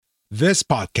This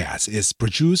podcast is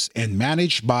produced and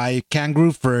managed by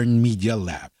Kangaroo Fern Media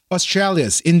Lab,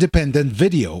 Australia's independent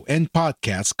video and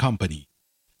podcast company.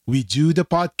 We do the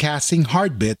podcasting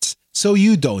hard bits so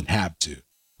you don't have to.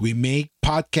 We make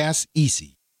podcasts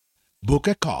easy. Book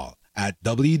a call at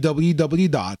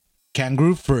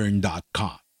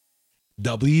www.kangaroofern.com.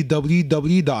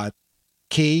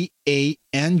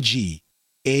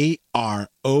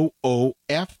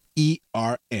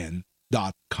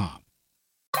 www.kangaroofern.com.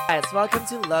 Guys, welcome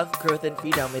to Love, Growth, and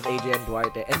Freedom with Adrian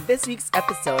Duarte. And this week's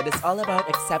episode is all about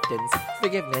acceptance,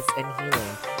 forgiveness, and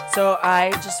healing. So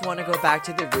I just want to go back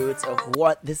to the roots of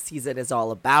what this season is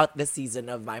all about. This season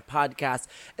of my podcast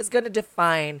is going to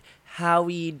define how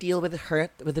we deal with the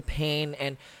hurt, with the pain,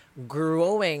 and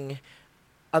growing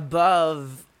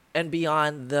above and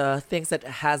beyond the things that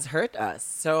has hurt us.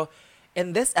 So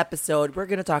in this episode, we're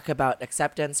going to talk about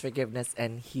acceptance, forgiveness,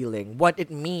 and healing. What it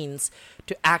means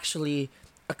to actually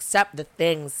accept the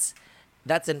things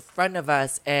that's in front of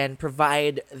us and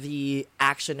provide the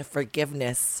action of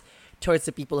forgiveness towards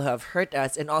the people who have hurt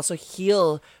us, and also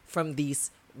heal from these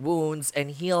wounds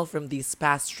and heal from these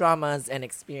past traumas and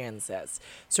experiences.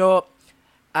 So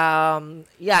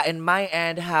in my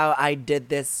end, how I did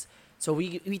this. So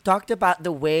we talked about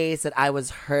the ways that I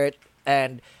was hurt,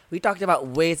 and we talked about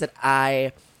ways that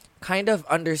I kind of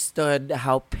understood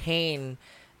how pain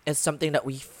is something that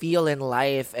we feel in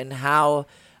life, and how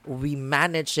we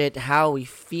manage it, how we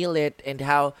feel it, and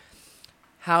how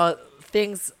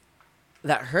things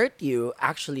that hurt you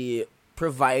actually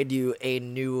provide you a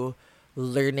new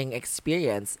learning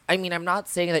experience. I mean, I'm not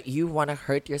saying that you want to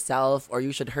hurt yourself or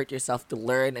you should hurt yourself to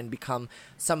learn and become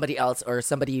somebody else or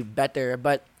somebody better,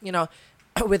 but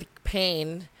with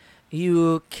pain,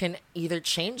 you can either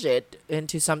change it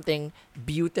into something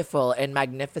beautiful and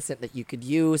magnificent that you could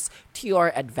use to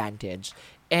your advantage.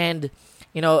 And,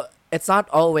 it's not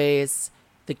always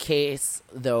the case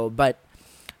though, but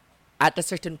at a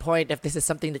certain point, if this is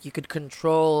something that you could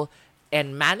control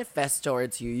and manifest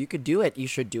towards you, you could do it. You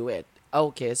should do it.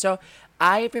 Okay, so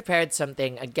I prepared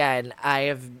something. Again, I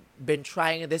have been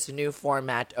trying this new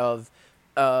format of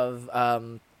a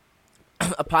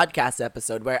podcast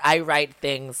episode where I write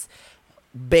things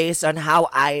based on how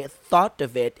I thought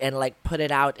of it and put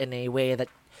it out in a way that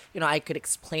I could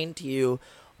explain to you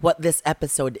what this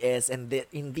episode is in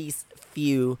these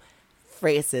few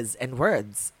phrases and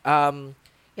words.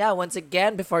 Once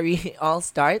again, before we all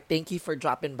start, thank you for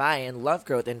dropping by and Love,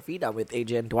 Growth, and Freedom with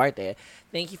Adrian Duarte.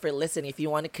 Thank you for listening. If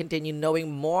you want to continue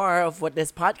knowing more of what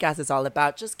this podcast is all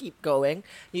about, just keep going.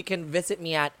 You can visit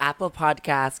me at Apple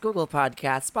Podcasts, Google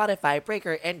Podcasts, Spotify,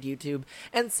 Breaker, and YouTube,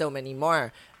 and so many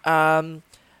more.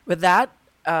 With that,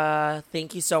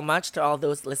 thank you so much to all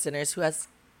those listeners who has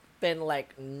been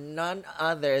none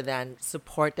other than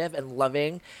supportive and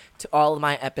loving to all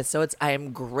my episodes. I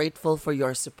am grateful for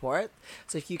your support.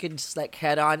 So if you can just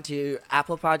head on to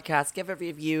Apple Podcasts, give a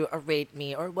review or rate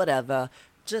me or whatever,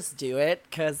 just do it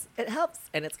because it helps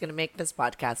and it's going to make this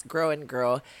podcast grow and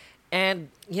grow. And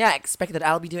expect that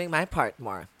I'll be doing my part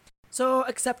more. So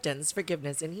acceptance,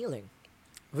 forgiveness, and healing.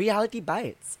 Reality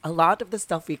bites. A lot of the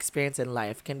stuff we experience in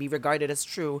life can be regarded as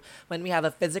true when we have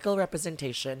a physical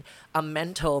representation, a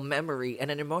mental memory, and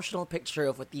an emotional picture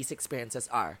of what these experiences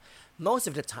are. Most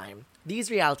of the time, these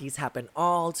realities happen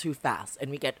all too fast, and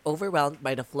we get overwhelmed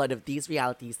by the flood of these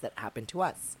realities that happen to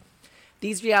us.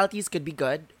 These realities could be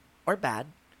good or bad,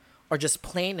 or just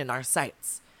plain in our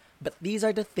sights, but these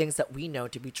are the things that we know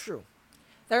to be true.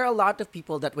 There are a lot of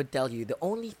people that would tell you the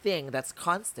only thing that's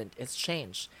constant is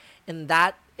change, and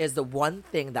that is the one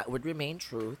thing that would remain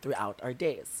true throughout our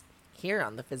days, here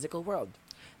on the physical world.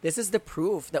 This is the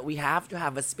proof that we have to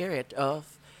have a spirit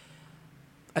of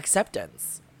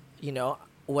acceptance.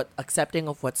 Accepting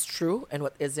of what's true and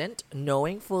what isn't,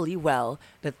 knowing fully well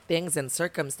that things and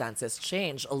circumstances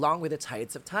change along with the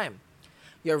tides of time.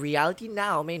 Your reality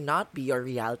now may not be your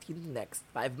reality in the next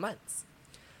 5 months.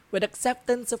 With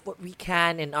acceptance of what we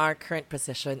can in our current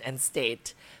position and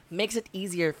state, makes it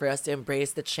easier for us to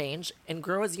embrace the change and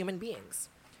grow as human beings.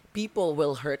 People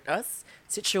will hurt us,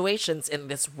 situations in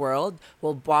this world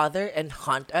will bother and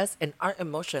haunt us, and our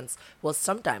emotions will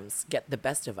sometimes get the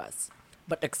best of us.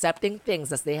 But accepting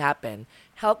things as they happen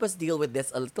help us deal with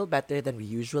this a little better than we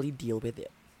usually deal with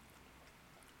it.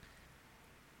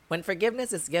 When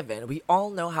forgiveness is given, we all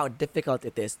know how difficult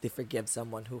it is to forgive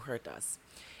someone who hurt us.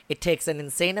 It takes an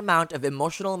insane amount of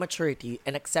emotional maturity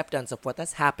and acceptance of what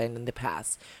has happened in the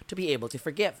past to be able to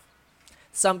forgive.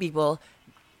 Some people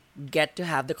get to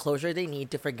have the closure they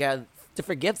need to forgive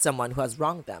someone who has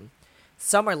wronged them.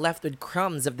 Some are left with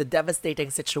crumbs of the devastating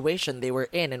situation they were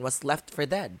in and was left for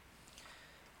dead.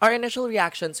 Our initial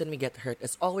reactions when we get hurt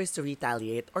is always to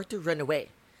retaliate or to run away.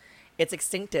 It's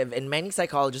instinctive, and many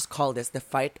psychologists call this the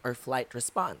fight or flight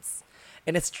response.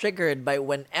 And it's triggered by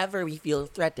whenever we feel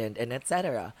threatened and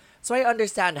etc. So I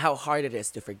understand how hard it is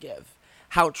to forgive.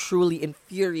 How truly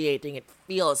infuriating it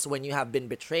feels when you have been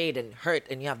betrayed and hurt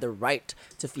and you have the right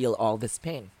to feel all this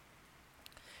pain.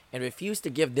 And refuse to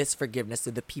give this forgiveness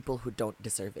to the people who don't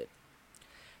deserve it.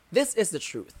 This is the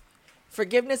truth.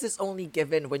 Forgiveness is only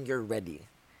given when you're ready.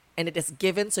 And it is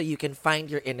given so you can find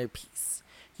your inner peace.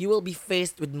 You will be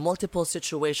faced with multiple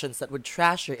situations that would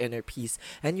trash your inner peace,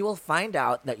 and you will find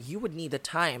out that you would need the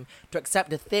time to accept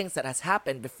the things that has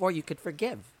happened before you could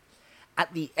forgive.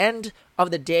 At the end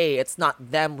of the day, it's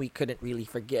not them we couldn't really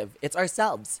forgive. It's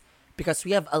ourselves. Because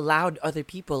we have allowed other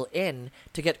people in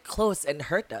to get close and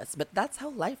hurt us. But that's how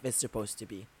life is supposed to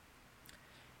be.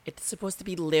 It's supposed to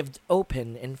be lived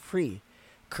open and free.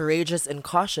 Courageous and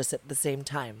cautious at the same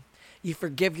time. You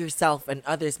forgive yourself and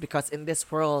others because in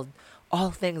this world, all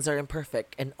things are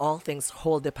imperfect and all things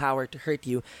hold the power to hurt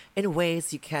you in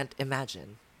ways you can't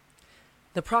imagine.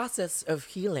 The process of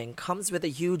healing comes with a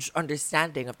huge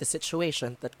understanding of the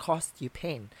situation that caused you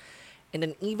pain, and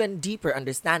an even deeper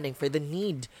understanding for the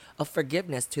need of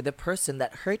forgiveness to the person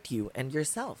that hurt you and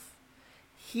yourself.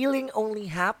 Healing only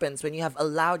happens when you have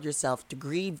allowed yourself to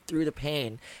grieve through the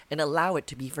pain and allow it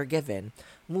to be forgiven.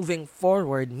 Moving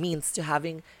forward means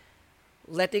to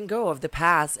letting go of the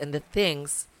past and the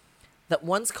things that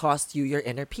once cost you your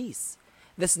inner peace.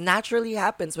 This naturally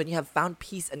happens when you have found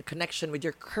peace and connection with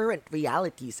your current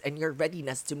realities and your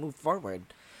readiness to move forward.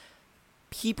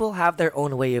 People have their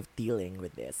own way of dealing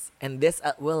with this, and this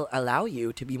will allow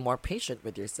you to be more patient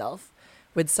with yourself,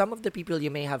 with some of the people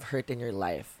you may have hurt in your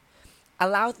life.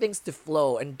 Allow things to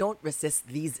flow and don't resist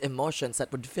these emotions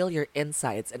that would fill your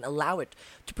insides, and allow it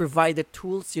to provide the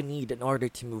tools you need in order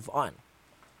to move on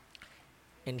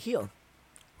and heal.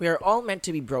 We are all meant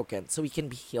to be broken so we can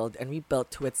be healed and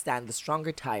rebuilt to withstand the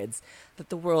stronger tides that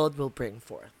the world will bring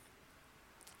forth.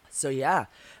 So yeah,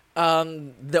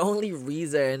 the only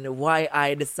reason why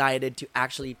I decided to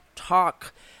actually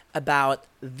talk about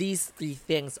these three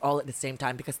things all at the same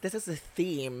time, because this is a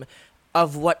theme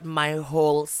of what my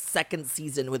whole second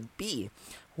season would be.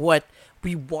 What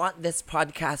we want this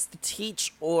podcast to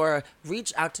teach or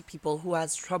reach out to people who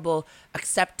has trouble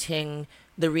accepting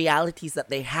the realities that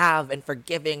they have and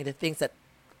forgiving the things that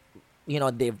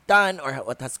they've done or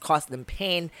what has caused them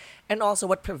pain, and also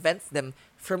what prevents them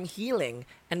from healing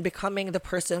and becoming the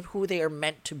person who they are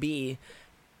meant to be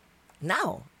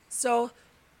now. So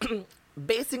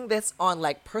basing this on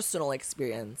like personal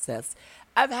experiences,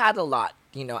 I've had a lot.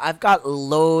 I've got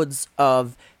loads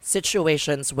of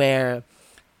situations where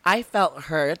I felt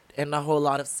hurt in a whole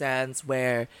lot of sense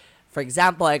where, for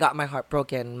example, I got my heart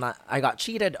broken, I got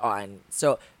cheated on.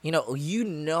 So, you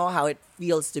know how it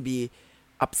feels to be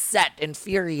upset,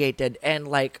 infuriated, and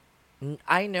like,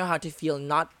 I know how to feel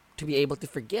not to be able to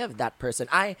forgive that person.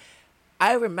 I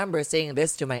remember saying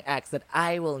this to my ex, that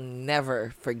I will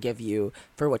never forgive you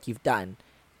for what you've done.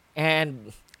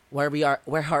 And where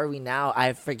are we now?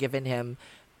 I've forgiven him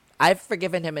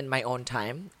in my own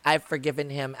time. I've forgiven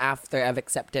him after I've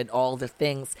accepted all the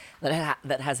things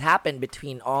that has happened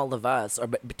between all of us, or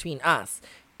between us.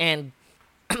 And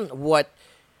what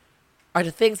are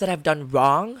the things that I've done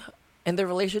wrong in the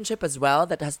relationship as well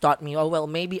that has taught me,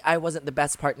 maybe I wasn't the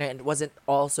best partner, and it wasn't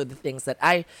also the things that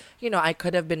I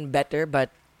could have been better, but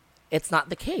it's not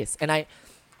the case. And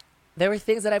there were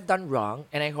things that I've done wrong,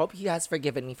 and I hope he has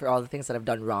forgiven me for all the things that I've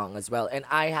done wrong as well. And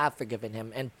I have forgiven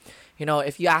him. And,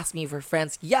 if you ask me for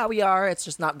friends, yeah, we are. It's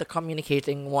just not the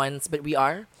communicating ones, but we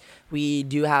are. We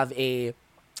do have a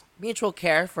mutual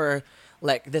care for,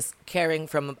 like, this caring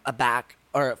from a back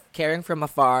or caring from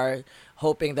afar,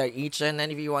 hoping that each and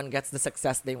everyone gets the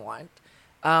success they want.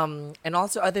 And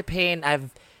also other pain, I've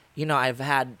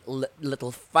had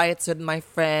little fights with my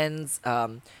friends,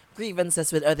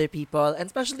 grievances with other people, and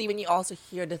especially when you also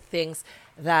hear the things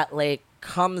that like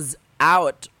comes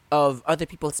out of other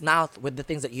people's mouth with the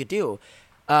things that you do.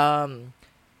 I'm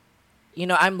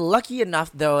lucky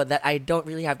enough though that I don't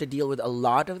really have to deal with a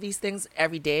lot of these things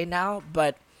every day now,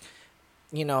 but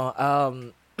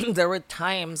there were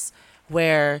times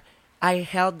where I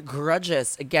held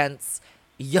grudges against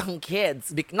young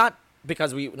kids, not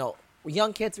because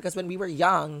young kids, because when we were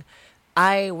young,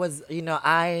 I was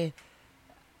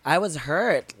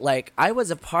hurt. Like, I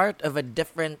was a part of a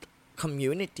different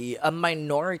community, a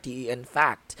minority, in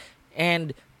fact.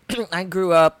 And I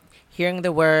grew up hearing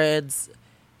the words,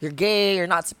 "You're gay, you're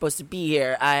not supposed to be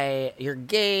here. You're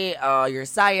gay, you're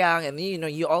sayang." And,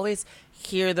 you always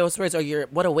hear those words, or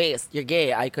what a waste, you're gay.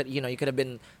 You could have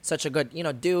been such a good,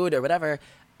 dude or whatever.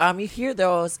 You hear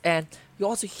those, and you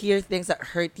also hear things that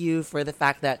hurt you for the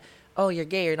fact that, oh, you're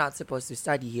gay, you're not supposed to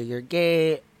study here, you're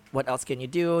gay, what else can you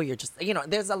do? You're just,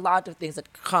 there's a lot of things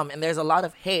that come, and there's a lot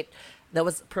of hate that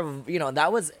was,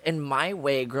 that was in my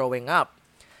way growing up.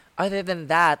 Other than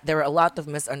that, there were a lot of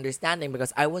misunderstanding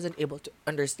because I wasn't able to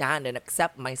understand and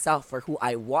accept myself for who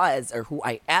I was or who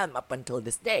I am up until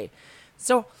this day.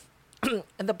 So,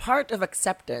 in the part of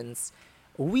acceptance,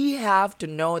 we have to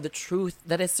know the truth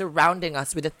that is surrounding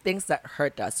us with the things that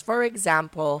hurt us. For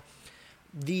example,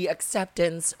 the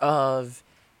acceptance of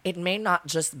it may not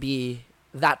just be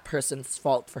that person's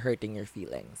fault for hurting your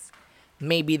feelings.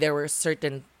 Maybe there were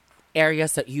certain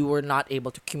areas that you were not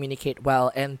able to communicate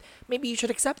well, and maybe you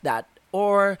should accept that.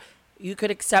 Or you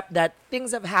could accept that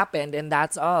things have happened, and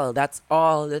that's all. That's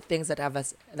all the things that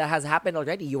has happened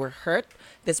already. You were hurt.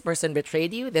 This person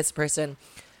betrayed you. This person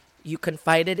you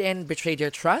confided in betrayed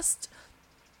your trust,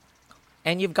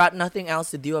 and you've got nothing else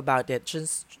to do about it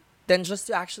just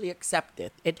to actually accept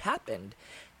it. It happened.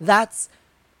 That's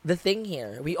the thing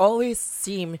here. We always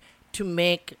seem to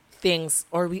make things,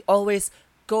 or we always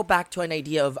go back to an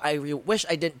idea of, wish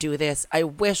I didn't do this. I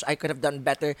wish I could have done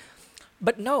better.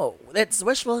 But no, it's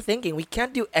wishful thinking. We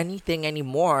can't do anything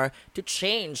anymore to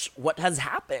change what has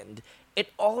happened. It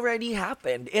already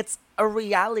happened. It's a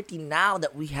reality now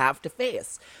that we have to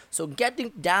face. So getting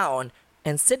down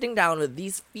and sitting down with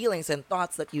these feelings and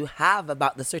thoughts that you have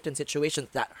about the certain situations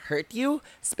that hurt you,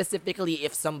 specifically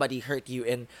if somebody hurt you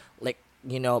in,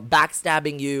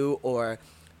 backstabbing you or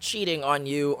cheating on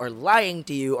you or lying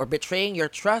to you or betraying your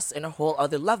trust in a whole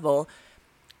other level,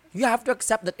 you have to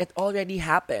accept that it already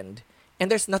happened and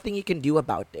there's nothing you can do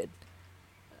about it.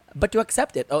 But to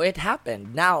accept it, it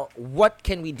happened. Now, what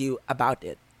can we do about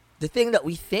it? The thing that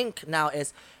we think now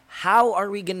is, how are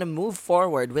we going to move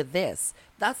forward with this?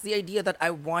 That's the idea that I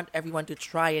want everyone to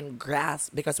try and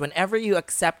grasp, because whenever you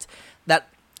accept that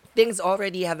things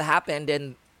already have happened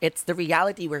and it's the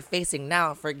reality we're facing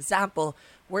now. For example,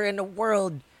 we're in a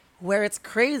world where it's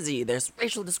crazy. There's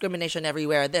racial discrimination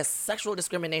everywhere. There's sexual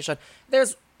discrimination.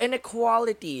 There's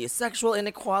inequality, sexual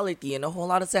inequality in a whole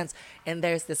lot of sense. And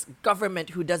there's this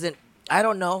government who doesn't, I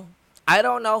don't know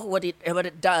what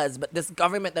it does, but this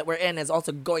government that we're in is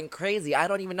also going crazy. I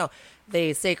don't even know.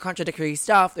 They say contradictory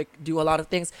stuff. They do a lot of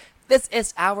things. This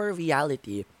is our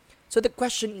reality. So the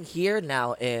question here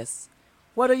now is,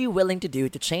 what are you willing to do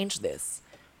to change this?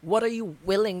 What are you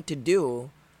willing to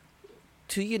do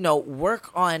to, work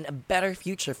on a better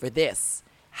future for this?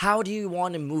 How do you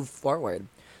want to move forward?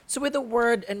 So with the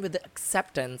word and with the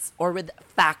acceptance, or with the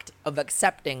fact of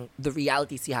accepting the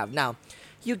realities you have now,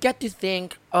 you get to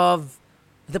think of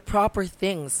the proper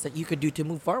things that you could do to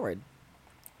move forward.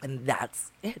 And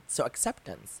that's it. So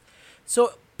acceptance.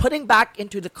 So putting back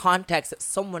into the context that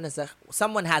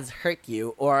someone has hurt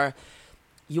you, or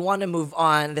you want to move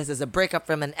on, this is a breakup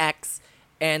from an ex,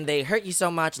 and they hurt you so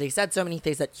much, they said so many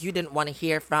things that you didn't want to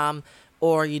hear from,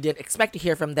 or you didn't expect to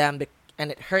hear from them,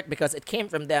 and it hurt because it came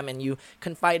from them, and you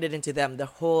confided into them the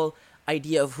whole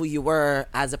idea of who you were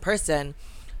as a person,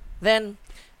 then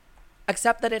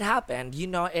accept that it happened.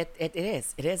 It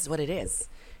is what it is.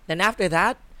 Then after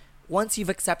that, once you've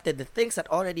accepted the things that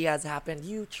already has happened,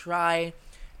 you try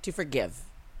to forgive.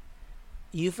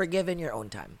 You forgive in your own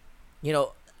time.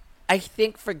 I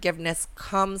think forgiveness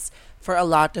comes for a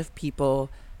lot of people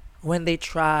when they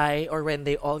try, or when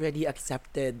they already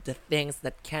accepted the things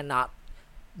that cannot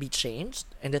be changed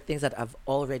and the things that have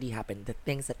already happened, the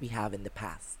things that we have in the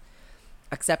past.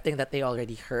 Accepting that they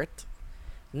already hurt,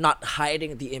 not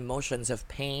hiding the emotions of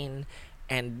pain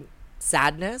and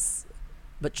sadness,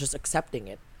 but just accepting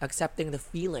it, accepting the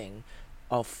feeling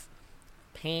of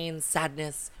pain,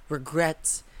 sadness,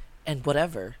 regret, and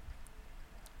whatever.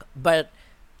 But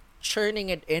turning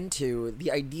it into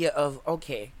the idea of,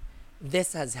 okay,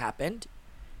 this has happened.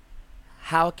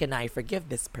 How can I forgive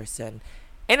this person?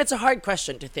 And it's a hard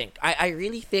question to think. I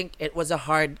really think it was a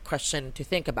hard question to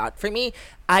think about. For me,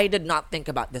 I did not think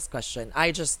about this question.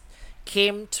 I just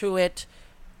came to it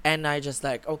and I just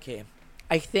okay,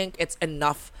 I think it's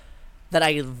enough that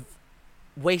I've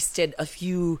wasted a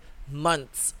few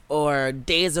months or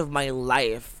days of my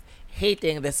life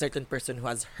hating this certain person who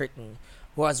has hurt me,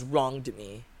 who has wronged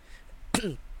me.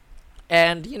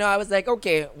 And, I was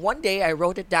okay, one day I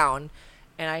wrote it down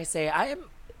and I say, I am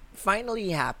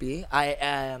finally happy. I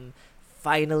am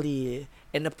finally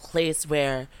in a place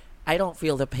where I don't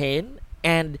feel the pain.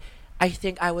 And I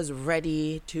think I was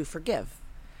ready to forgive.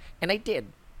 And I did.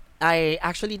 I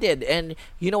actually did. And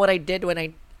you know what I did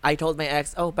when I told my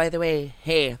ex, oh, by the way,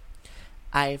 hey,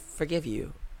 I forgive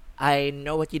you. I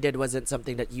know what you did wasn't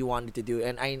something that you wanted to do.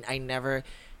 And I never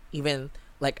even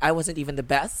Like, I wasn't even the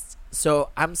best. So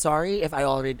I'm sorry if I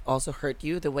already also hurt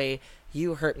you the way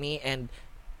you hurt me. And,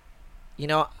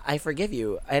 I forgive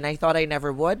you. And I thought I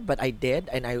never would, but I did.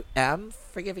 And I am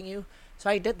forgiving you. So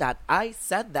I did that. I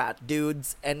said that,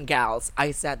 dudes and gals.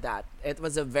 I said that. It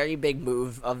was a very big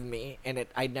move of me. And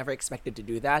I never expected to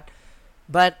do that.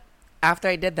 But after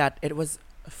I did that, it was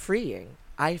freeing.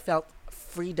 I felt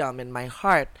freedom in my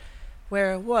heart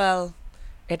where, well,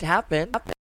 it happened.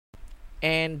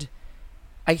 And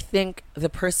I think the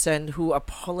person who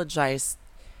apologized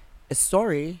is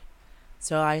sorry.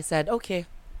 So I said, okay,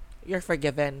 you're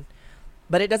forgiven.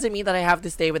 But it doesn't mean that I have to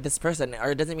stay with this person,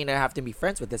 or it doesn't mean I have to be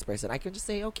friends with this person. I can just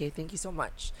say, okay, thank you so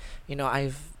much.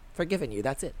 I've forgiven you.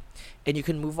 That's it. And you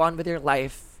can move on with your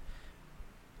life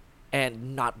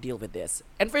and not deal with this.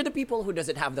 And for the people who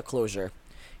doesn't have the closure,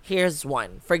 here's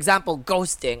one. For example,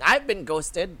 ghosting. I've been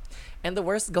ghosted, and the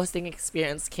worst ghosting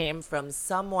experience came from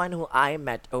someone who I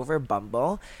met over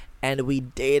Bumble, and we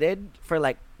dated for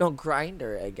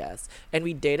Grindr, I guess. And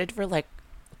we dated for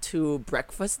 2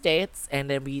 breakfast dates, and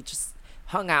then we just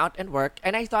hung out and worked.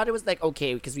 And I thought it was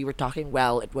okay because we were talking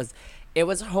well. It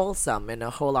was wholesome in a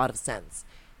whole lot of sense.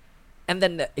 And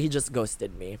then he just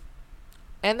ghosted me.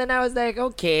 And then I was like,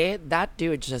 okay, that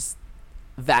dude just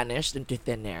vanished into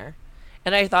thin air.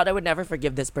 And I thought I would never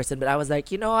forgive this person, but I was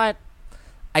like, you know what?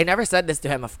 I never said this to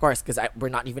him, of course, because we're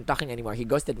not even talking anymore. He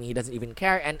ghosted me. He doesn't even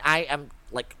care. And I am,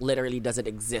 literally doesn't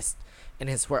exist in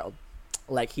his world.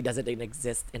 He doesn't even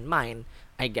exist in mine,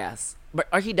 I guess.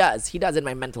 Or he does. He does in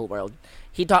my mental world.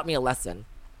 He taught me a lesson.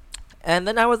 And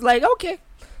then I was like, okay.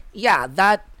 Yeah,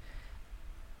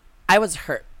 I was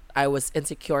hurt. I was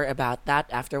insecure about that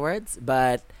afterwards.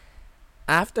 But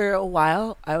after a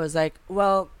while, I was like,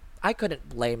 well, I couldn't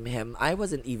blame him. I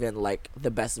wasn't even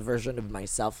the best version of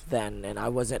myself then, and I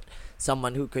wasn't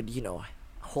someone who could,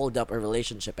 hold up a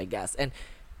relationship, I guess. And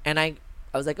I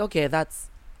was like, okay,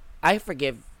 I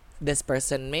forgive this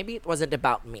person. Maybe it wasn't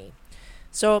about me.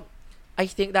 So I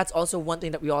think that's also one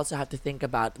thing that we also have to think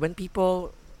about. When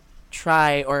people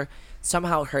try or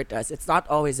somehow hurt us, it's not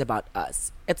always about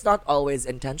us. It's not always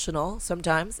intentional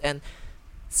sometimes, and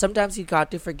sometimes you got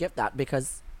to forgive that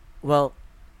because, well,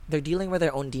 they're dealing with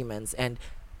their own demons, and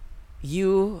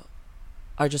you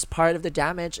are just part of the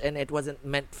damage, and it wasn't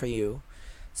meant for you.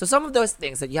 So some of those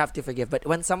things that you have to forgive. But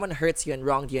when someone hurts you and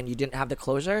wronged you and you didn't have the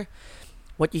closure,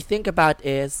 what you think about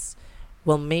is,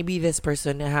 well, maybe this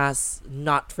person has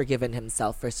not forgiven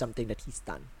himself for something that he's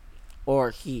done,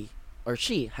 or he or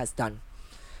she has done.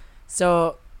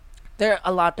 So there are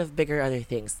a lot of bigger other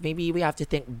things. Maybe we have to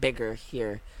think bigger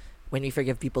here when we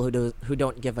forgive people who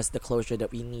don't give us the closure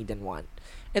that we need and want.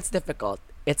 It's difficult.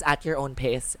 It's at your own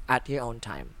pace, at your own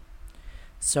time.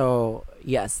 So,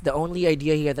 yes, the only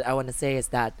idea here that I want to say is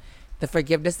that the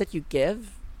forgiveness that you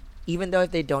give, even though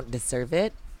if they don't deserve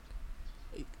it,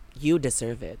 you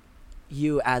deserve it.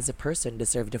 You as a person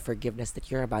deserve the forgiveness that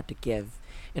you're about to give.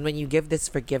 And when you give this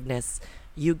forgiveness,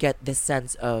 you get this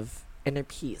sense of inner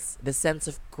peace, this sense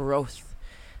of growth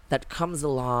that comes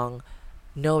along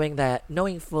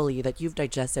knowing fully that you've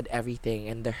digested everything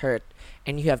and the hurt,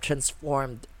 and you have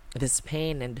transformed this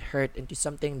pain and hurt into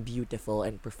something beautiful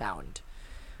and profound.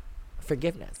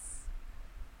 Forgiveness.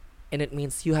 And it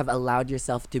means you have allowed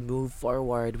yourself to move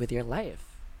forward with your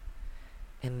life.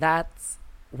 And that's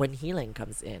when healing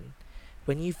comes in.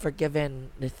 When you've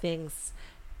forgiven the things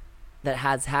that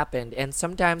has happened. And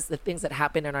sometimes the things that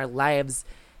happen in our lives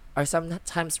are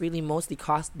sometimes really mostly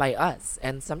caused by us.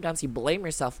 And sometimes you blame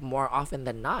yourself more often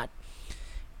than not.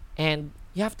 And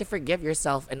you have to forgive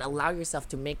yourself and allow yourself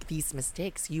to make these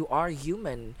mistakes. You are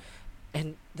human.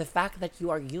 And the fact that you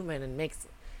are human and makes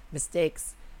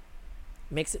mistakes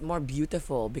makes it more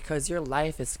beautiful because your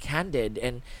life is candid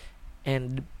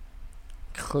and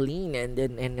clean and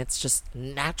it's just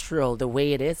natural the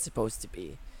way it is supposed to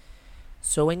be.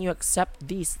 So when you accept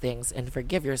these things and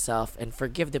forgive yourself and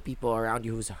forgive the people around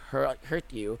you who's hurt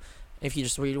you, if you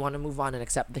just really want to move on and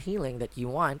accept the healing that you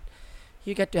want,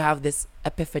 you get to have this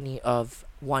epiphany of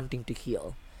wanting to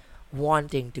heal,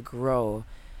 wanting to grow.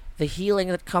 The healing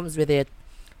that comes with it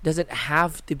doesn't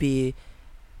have to be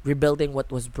rebuilding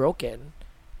what was broken,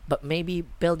 but maybe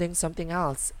building something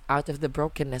else out of the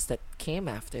brokenness that came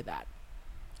after that.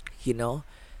 You know,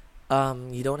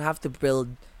 you don't have to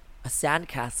build a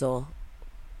sandcastle.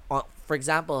 For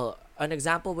example, an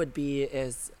example would be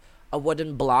is a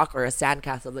wooden block or a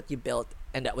sandcastle that you built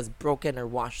and that was broken or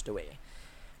washed away.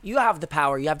 You have the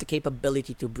power, you have the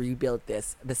capability to rebuild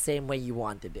this the same way you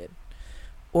wanted it.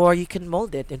 Or you can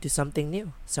mold it into something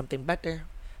new, something better,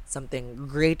 something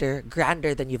greater,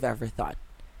 grander than you've ever thought.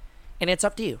 And it's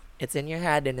up to you. It's in your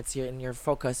head and it's in your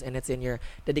focus and it's in your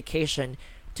dedication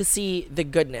to see the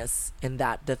goodness in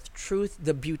that, the truth,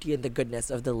 the beauty, and the goodness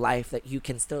of the life that you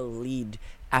can still lead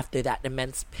after that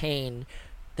immense pain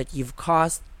that you've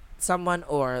caused someone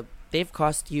or they've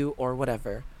caused you or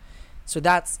whatever. So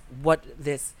that's what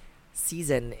this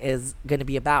season is going to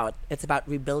be about. It's about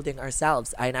rebuilding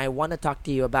ourselves. And I want to talk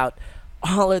to you about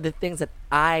all of the things that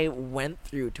I went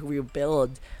through to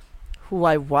rebuild who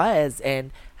I was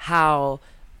and how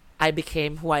I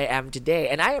became who I am today.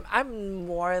 And I'm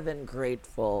more than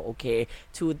grateful, okay,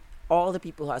 to all the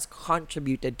people who has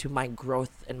contributed to my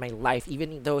growth in my life,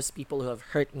 even those people who have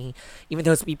hurt me, even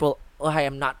those people who I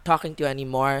am not talking to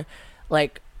anymore.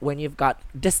 Like when you've got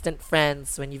distant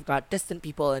friends, when you've got distant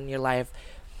people in your life,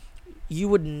 you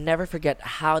would never forget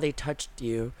how they touched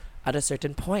you at a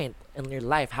certain point in your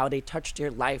life, how they touched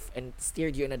your life and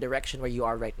steered you in a direction where you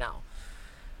are right now.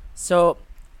 So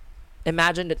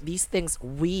imagine that these things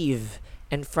weave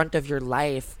in front of your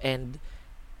life and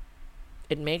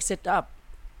it makes it up.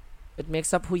 It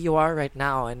makes up who you are right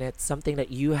now, and it's something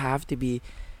that you have to be,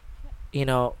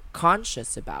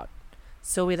 conscious about.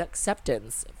 So with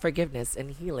acceptance, forgiveness,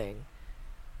 and healing,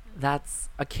 that's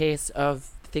a case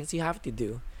of things you have to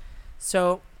do.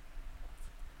 So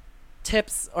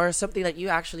tips or something that you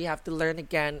actually have to learn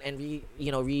again and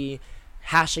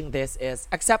rehashing this is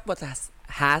accept what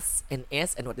has and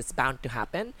is and what is bound to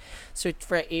happen. So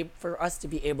for us to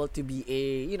be able to be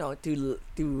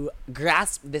to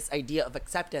grasp this idea of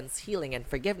acceptance, healing, and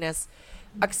forgiveness,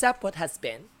 accept what has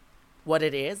been, what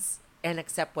it is, and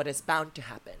accept what is bound to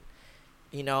happen.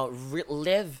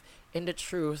 Live in the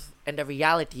truth and the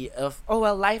reality of, oh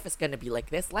well, life is gonna be like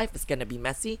this, life is gonna be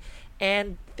messy,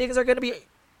 and things are gonna be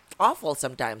awful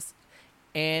sometimes,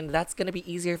 and that's gonna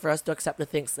be easier for us to accept the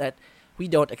things that we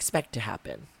don't expect to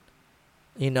happen.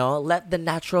 Let the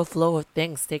natural flow of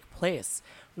things take place.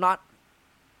 Not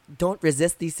Don't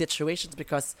resist these situations,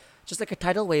 because just like a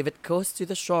tidal wave, it goes to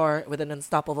the shore with an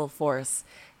unstoppable force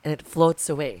and it floats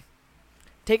away.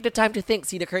 Take the time to think,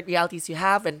 see the current realities you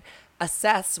have, and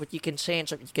assess what you can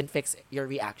change, what you can fix your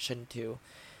reaction to.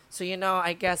 So,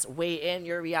 I guess weigh in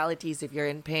your realities if you're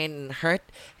in pain and hurt.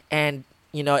 And,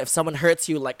 if someone hurts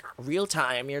you like real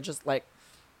time, you're just like,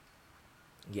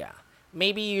 yeah.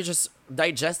 Maybe you just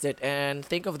digest it and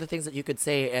think of the things that you could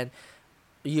say and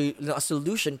a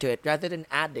solution to it rather than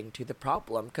adding to the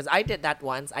problem. Because I did that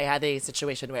once. I had a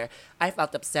situation where I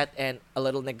felt upset and a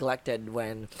little neglected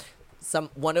when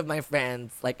one of my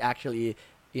friends actually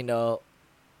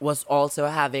was also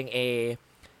having a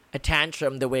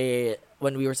tantrum the way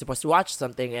when we were supposed to watch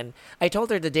something, and I told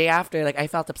her the day after I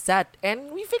felt upset and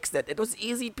we fixed it. It was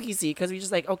easy peasy because we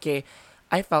just okay,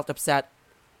 I felt upset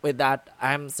with that,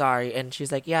 I'm sorry. And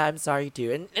she's like, yeah, I'm sorry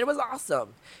too. And it was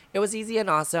awesome. It was easy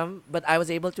and awesome, but I was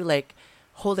able to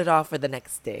hold it off for the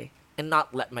next day and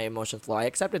not let my emotions flow. I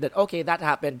accepted that, okay, that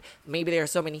happened. Maybe there are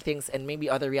so many things and maybe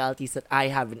other realities that I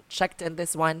haven't checked in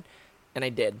this one. And I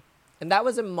did. And that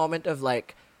was a moment of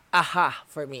aha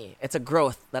for me. It's a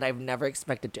growth that I've never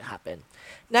expected to happen.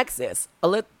 Next is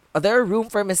there are room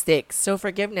for mistakes. So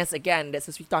forgiveness, again, this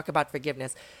is we talk about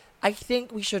forgiveness. I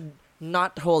think we should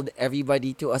not hold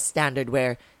everybody to a standard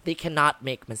where they cannot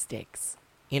make mistakes.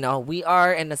 We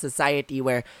are in a society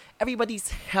where everybody's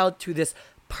held to this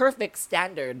perfect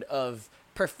standard of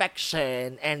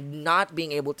perfection and not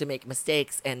being able to make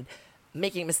mistakes, and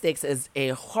making mistakes is a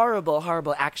horrible,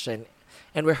 horrible action.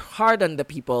 And we're hard on the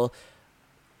people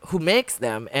who makes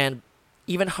them, and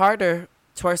even harder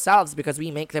to ourselves because we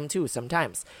make them too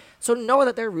sometimes. So know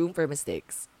that there's room for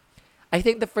mistakes. I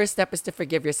think the first step is to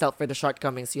forgive yourself for the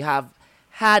shortcomings you have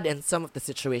had in some of the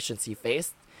situations you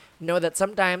faced. Know that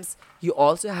sometimes you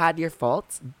also had your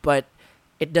faults, but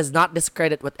it does not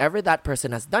discredit whatever that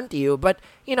person has done to you. But,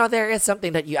 there is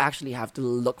something that you actually have to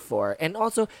look for. And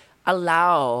also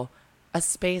allow a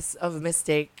space of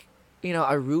mistake,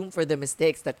 a room for the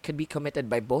mistakes that could be committed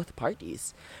by both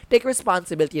parties. Take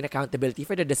responsibility and accountability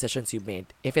for the decisions you've made.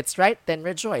 If it's right, then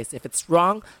rejoice. If it's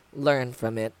wrong, learn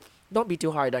from it. Don't be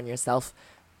too hard on yourself.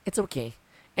 It's okay.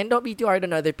 And don't be too hard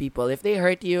on other people. If they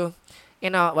hurt you,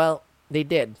 well, they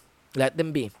did. Let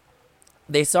them be.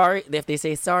 If they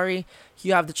say sorry,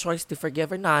 you have the choice to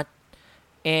forgive or not.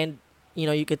 And,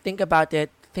 you could think about it.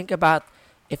 Think about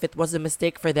if it was a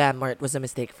mistake for them or it was a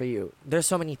mistake for you. There's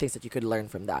so many things that you could learn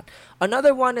from that.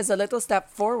 Another one is a little step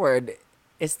forward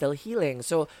is still healing.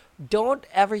 So don't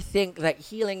ever think that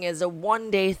healing is a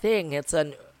one-day thing. It's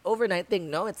an overnight thing.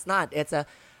 No, it's not. It's a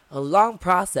long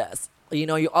process.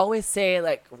 You always say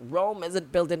Rome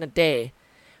isn't built in a day.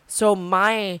 So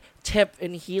my tip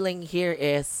in healing here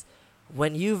is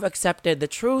when you've accepted the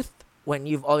truth, when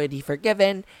you've already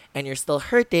forgiven and you're still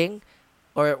hurting,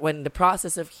 or when the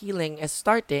process of healing is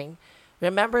starting,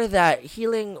 Remember that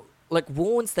healing, like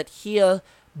wounds that heal,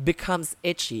 becomes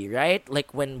itchy, right?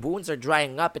 Like when wounds are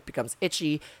drying up, it becomes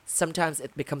itchy. Sometimes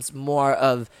it becomes more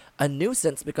of a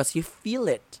nuisance because you feel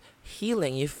it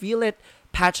healing. You feel it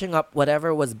patching up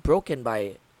whatever was broken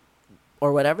by,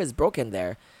 or whatever is broken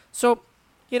there. So,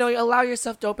 you allow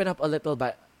yourself to open up little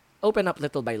by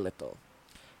little.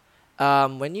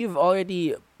 When you've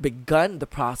already begun the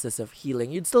process of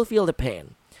healing, you'd still feel the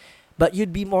pain, but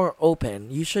you'd be more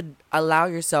open. You should allow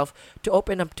yourself to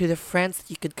open up to the friends that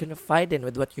you could confide in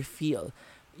with what you feel.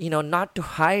 Not to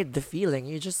hide the feeling.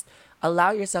 You just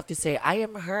allow yourself to say, I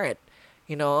am hurt.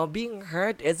 Being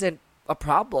hurt isn't a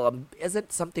problem,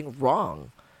 isn't something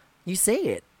wrong. You say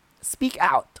it. Speak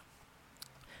out.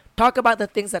 Talk about the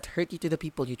things that hurt you to the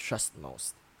people you trust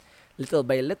most. Little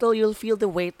by little, you'll feel the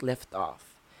weight lift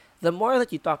off. The more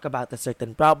that you talk about a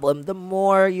certain problem, the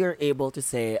more you're able to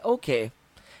say, okay.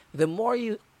 The more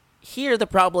you hear the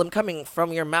problem coming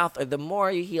from your mouth, or the more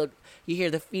you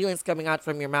hear the feelings coming out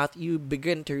from your mouth, you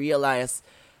begin to realize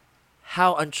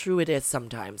how untrue it is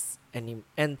sometimes,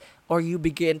 or you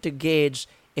begin to gauge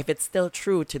if it's still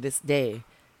true to this day,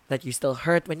 that you still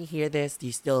hurt when you hear this. Do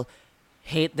you still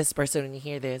hate this person when you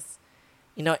hear this?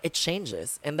 It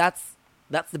changes, and that's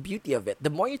the beauty of it. The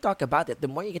more you talk about it, the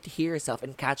more you get to hear yourself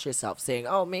and catch yourself saying,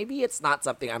 "Oh, maybe it's not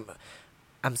something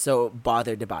I'm so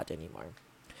bothered about anymore."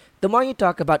 The more you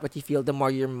talk about what you feel, the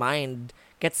more your mind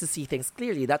gets to see things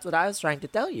clearly. That's what I was trying to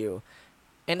tell you.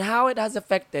 And how it has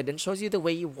affected and shows you the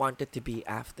way you want it to be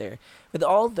after. With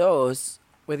all those,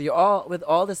 with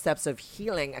all the steps of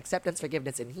healing, acceptance,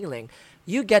 forgiveness, and healing,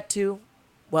 you get to,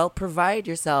 provide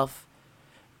yourself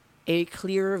a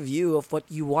clearer view of what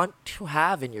you want to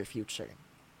have in your future.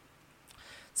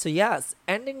 So yes,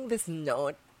 ending this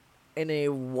note in a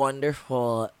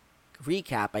wonderful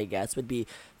recap, I guess, would be: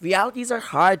 realities are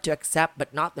hard to accept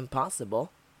but not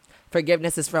impossible.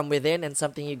 Forgiveness is from within and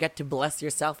something you get to bless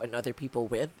yourself and other people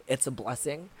with. It's a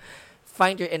blessing.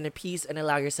 Find your inner peace and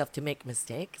allow yourself to make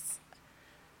mistakes.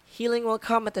 Healing will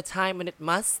come at a time when it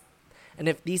must, and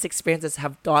if these experiences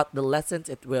have taught the lessons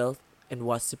it will and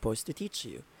was supposed to teach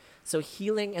you. So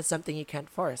healing is something you can't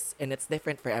force, and it's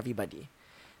different for everybody.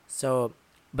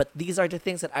 But these are the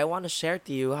things that I want to share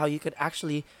to you, how you could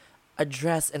actually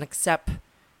address and accept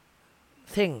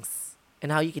things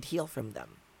and how you could heal from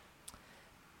them.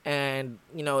 And,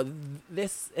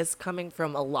 this is coming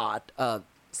from a lot of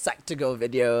Psych2Go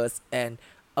videos and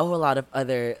a whole lot of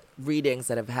other readings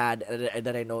that I've had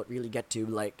that I don't really get to,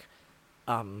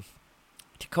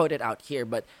 to code it out here.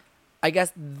 But I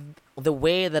guess the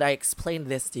way that I explained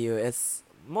this to you is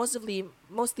mostly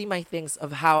my things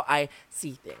of how I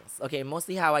see things. Okay,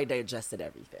 mostly how I digested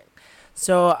everything.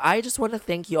 So I just want to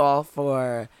thank you all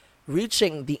for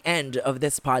reaching the end of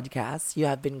this podcast. You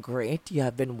have been great. You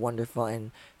have been wonderful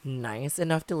and nice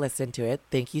enough to listen to it.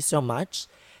 Thank you so much.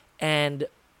 And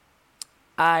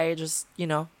I just,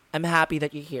 I'm happy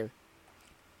that you're here.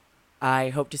 I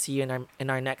hope to see you in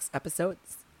our next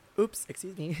episodes. Oops,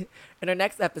 excuse me. In our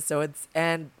next episodes.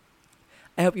 And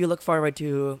I hope you look forward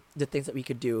to the things that we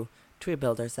could do to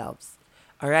rebuild ourselves.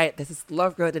 All right, this is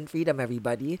Love, Growth, and Freedom,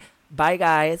 everybody. Bye,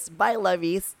 guys. Bye,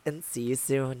 lovies. And see you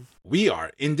soon. We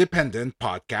are Independent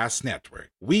Podcast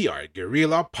Network. We are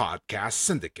Guerrilla Podcast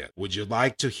Syndicate. Would you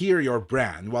like to hear your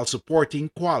brand while supporting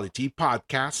quality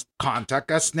podcasts? Contact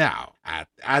us now at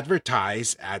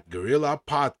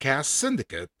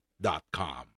advertise@guerrillapodcastsyndicate.com.